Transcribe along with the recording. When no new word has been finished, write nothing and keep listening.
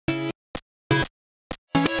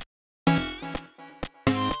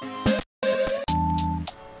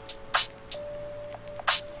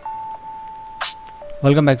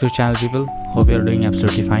Welcome back to channel people, hope you are doing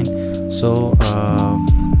absolutely fine. सो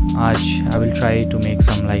आज I will try to make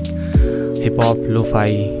some like hip hop lo-fi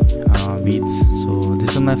beats. So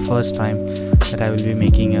this is my first time that I will be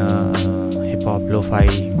making a hip hop lo-fi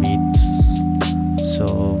beats. So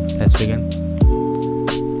let's begin.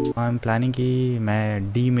 I'm planning कि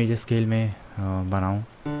मैं D major scale में बनाऊँ.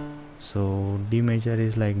 So D major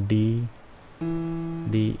is like D,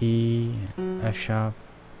 D, E, F sharp,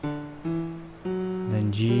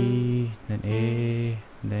 then G, then A,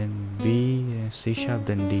 then B, then C sharp,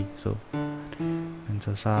 then D.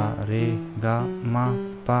 So sa re ga ma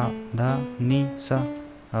pa dha ni sa.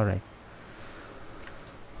 All right.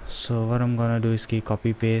 So what I'm gonna do is कि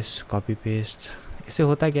copy paste. इससे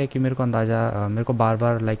होता क्या है कि मेरे को बार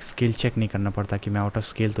बार like scale check नहीं करना पड़ता कि मैं आउट ऑफ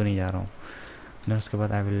स्केल तो नहीं जा रहा हूँ. देन उसके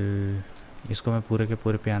बाद इसको मैं पूरे के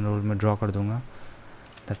पूरे पियानो रोल में ड्रॉ कर दूँगा.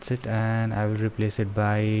 That's it. And I will replace it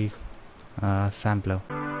by sampler.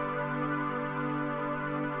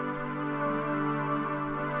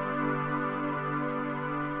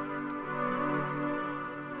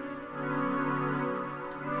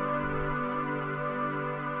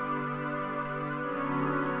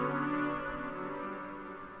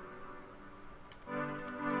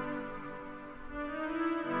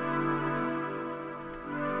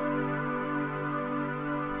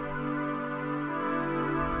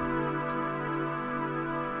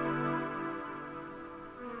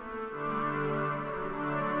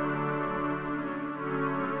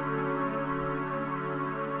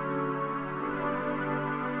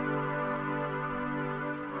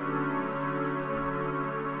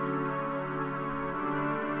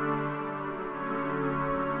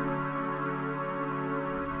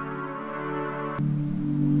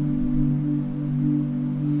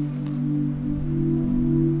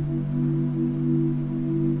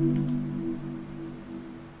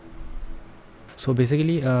 So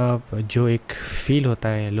basically जो एक फील होता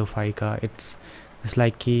है लोफाई का, इट्स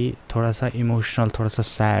लाइक कि थोड़ा सा इमोशनल, थोड़ा सा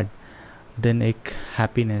सैड, देन एक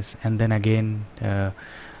हैप्पीनेस, एंड देन अगेन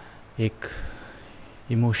एक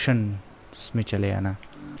इमोशंस में चले आना.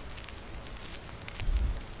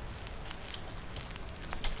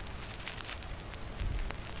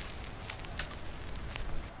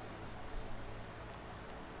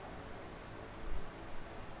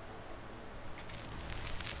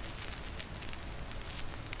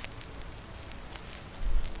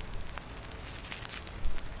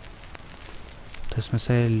 तो इसमें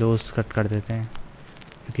से लोस कट कर देते हैं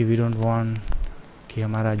क्योंकि वी डोंट वांट कि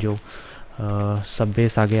हमारा जो सब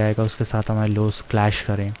बेस आगे आएगा उसके साथ हमारे लोस क्लैश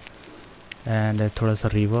करें. एंड थोड़ा सा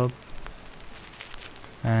reverb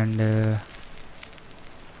and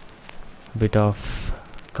bit of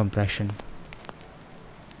compression.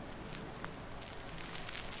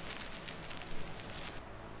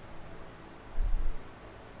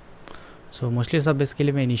 So mostly सब बेस के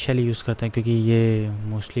लिए मैं इनिशियली यूज़ करता हूँ क्योंकि ये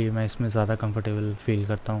मोस्टली मैं इसमें ज़्यादा कंफर्टेबल फील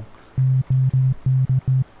करता हूँ.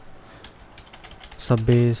 सब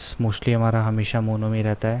बेस मोस्टली हमारा हमेशा मोनो में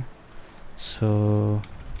रहता है. सो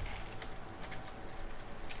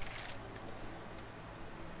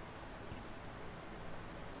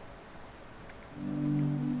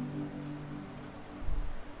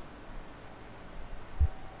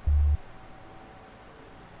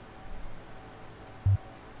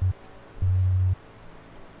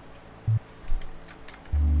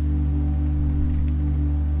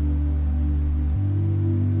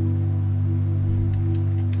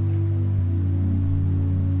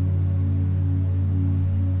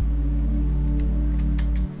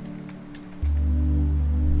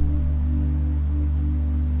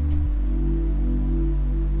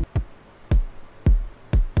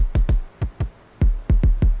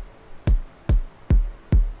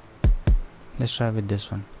let's try with this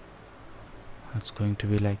one. It's going to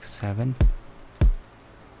be like 7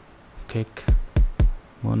 kick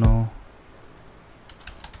mono.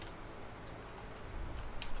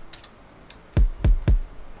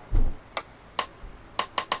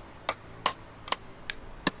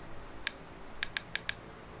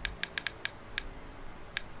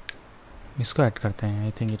 इसको ऐड करते हैं.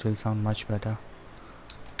 I think it will sound much better.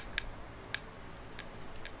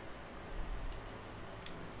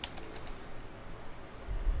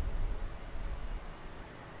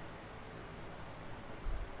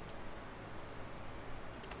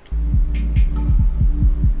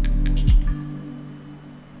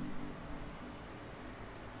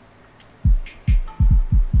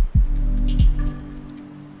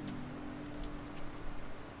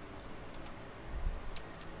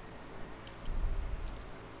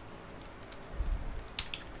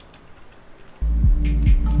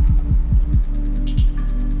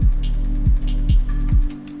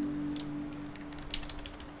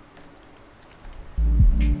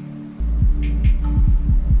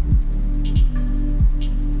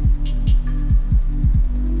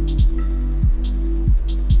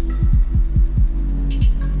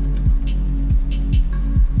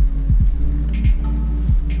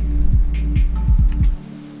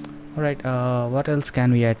 Alright, what else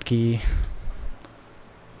can we add कि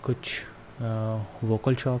कुछ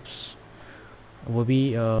vocal chops वो भी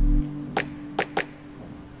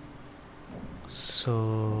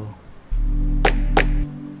so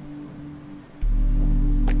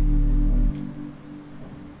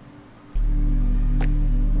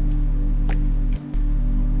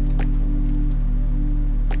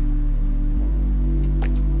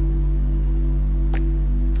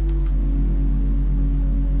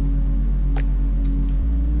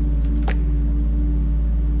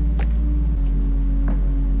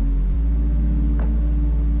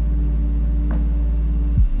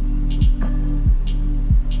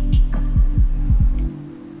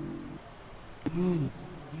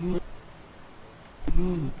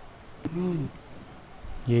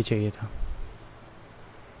ये चाहिए था.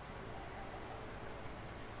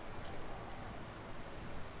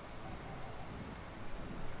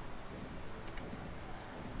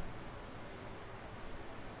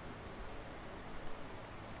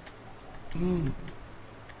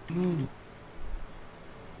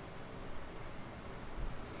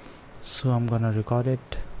 So I'm gonna record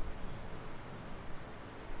it.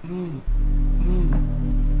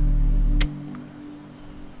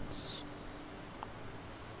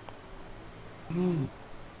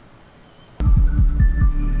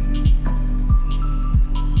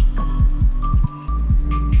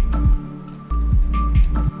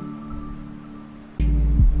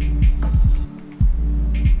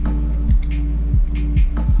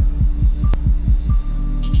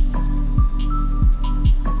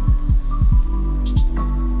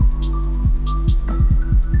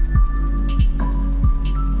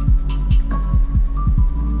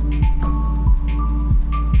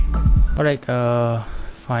 Alright,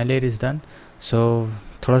 finally it is done. So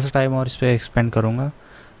थोड़ा सा टाइम और इस पर एक्सपेंड करूँगा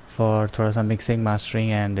फॉर थोड़ा सा mixing,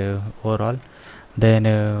 mastering and overall. Then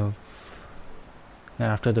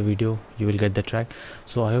after the video you will get the track.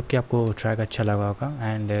 So I hope कि आपको ट्रैक अच्छा लगा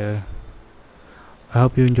होगा and I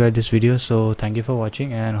hope you enjoyed this video. So thank you for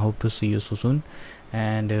watching and hope to see you so soon.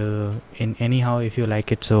 And in anyhow, if you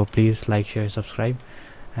like it, so please like, share, subscribe,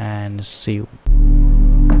 and see you.